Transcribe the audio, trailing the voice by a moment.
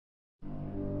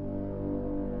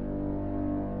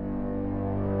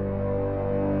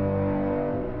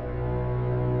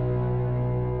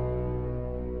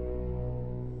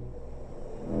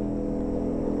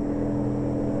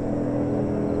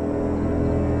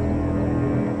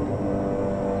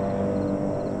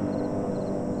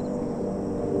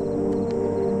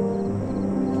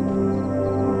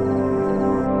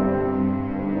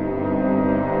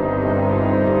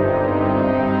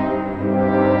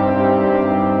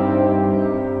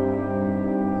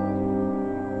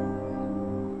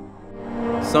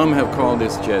Some have called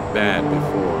this jet bad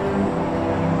before.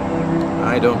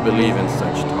 I don't believe in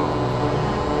such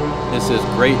talk. This is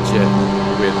great jet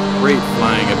with great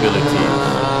flying abilities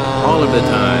all of the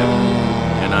time,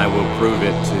 and I will prove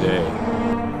it today.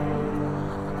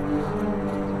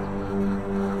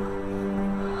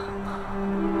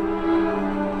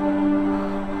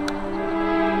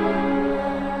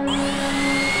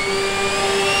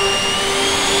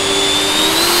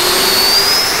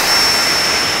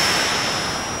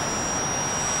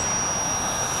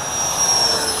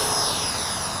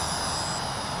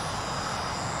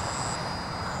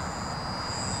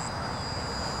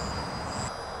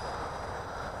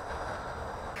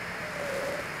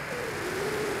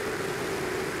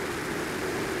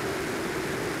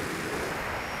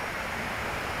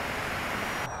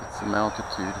 Some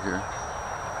altitude here.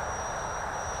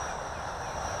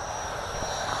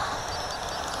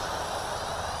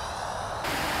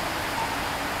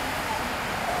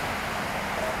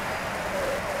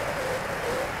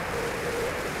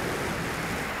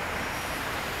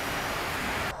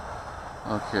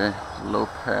 Okay, low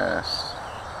pass.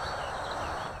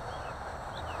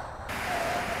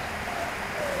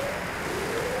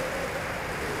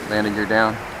 Landing gear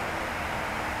down.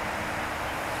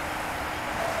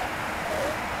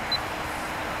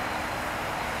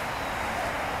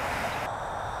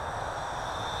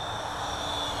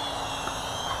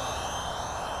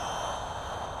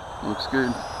 Looks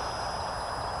good.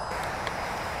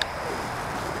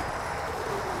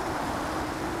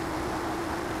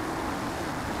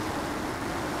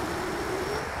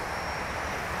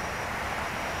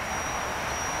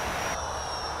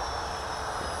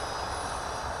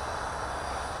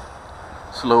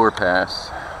 Slower pass.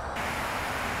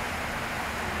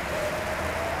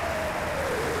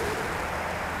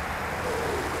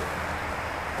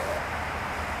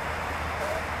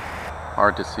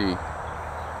 Hard to see.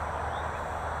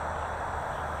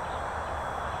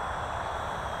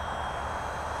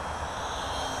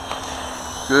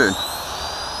 Good.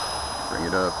 Bring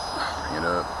it up. Bring it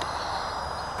up.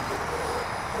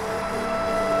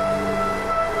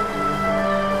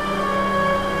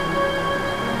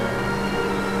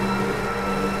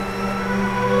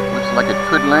 Looks like it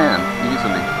could land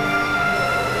easily.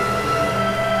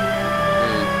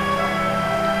 Okay.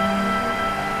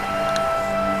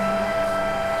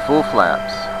 Full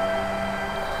flaps.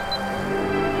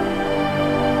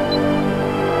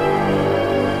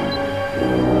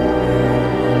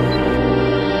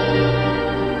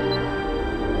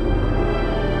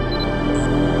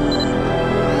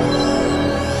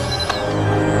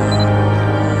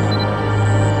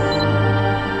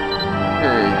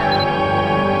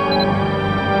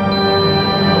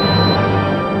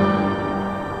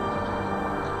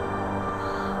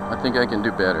 I think I can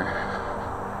do better.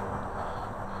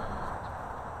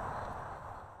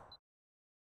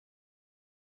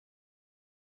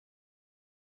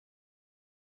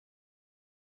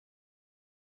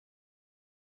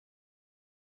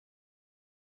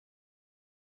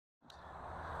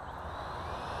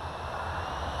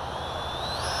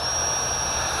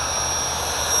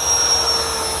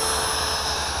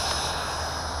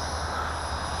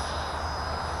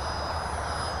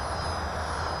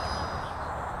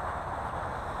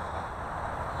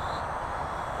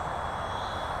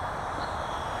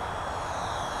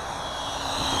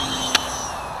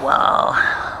 Wow,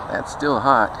 that's still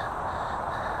hot.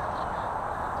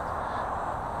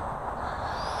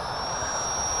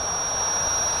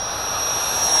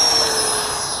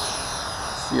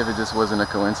 Let's see if it just wasn't a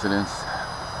coincidence.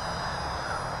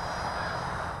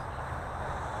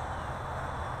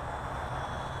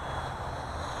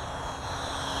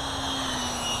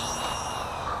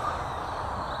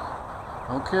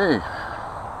 Okay,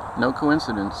 no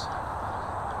coincidence.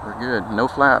 We're good, no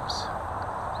flaps.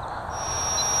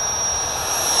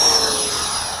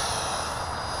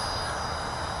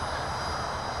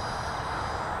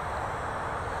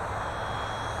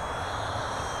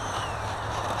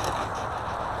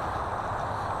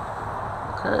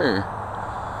 Okay,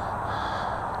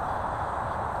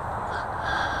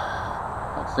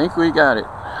 I think we got it.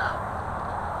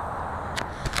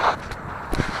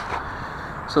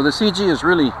 So the CG is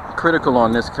really critical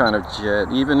on this kind of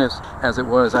jet, even as it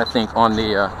was, I think, on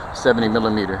the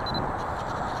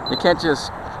 70mm. You can't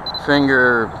just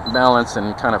finger balance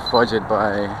and kind of fudge it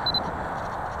by,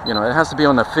 you know, it has to be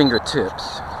on the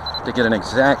fingertips to get an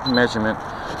exact measurement.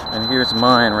 And here's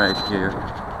mine right here.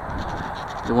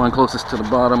 The one closest to the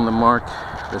bottom, the mark,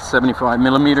 is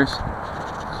 75mm.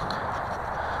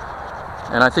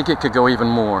 And I think it could go even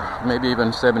more, maybe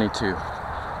even 72.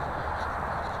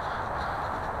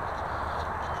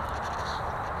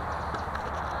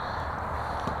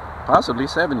 possibly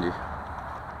 70.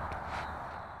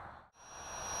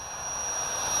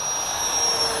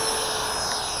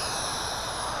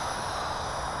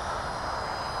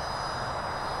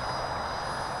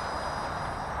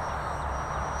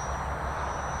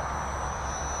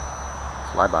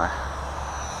 Flyby.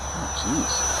 Oh,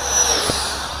 jeez.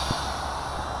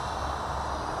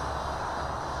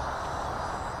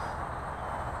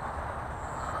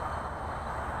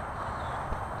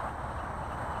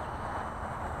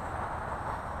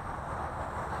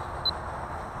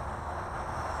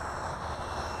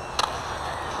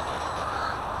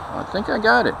 I think I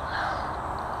got it.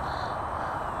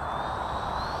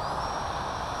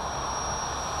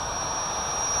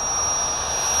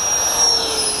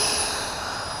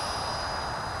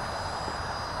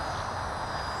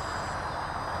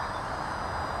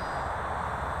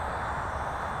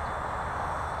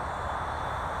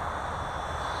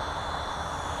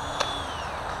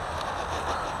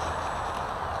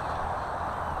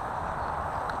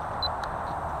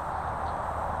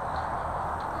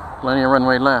 Plenty of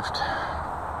runway left.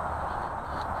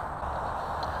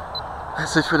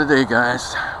 That's it for today,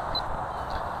 guys.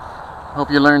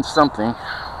 Hope you learned something.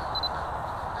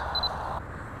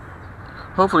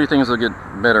 Hopefully things will get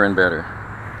better and better.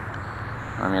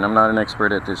 I mean, I'm not an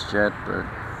expert at this jet, but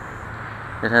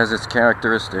it has its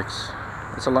characteristics.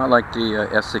 It's a lot like the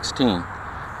F-16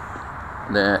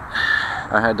 that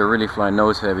I had to really fly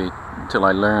nose heavy until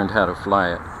I learned how to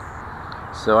fly it.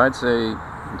 So I'd say,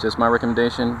 just my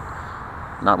recommendation,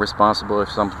 not responsible if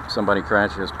somebody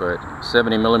crashes, but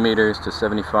 70 millimeters to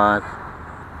 75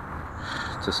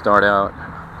 to start out.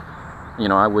 You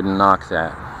know, I wouldn't knock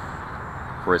that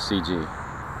for a CG.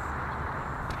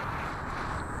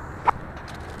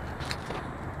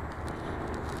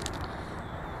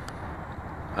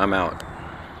 I'm out.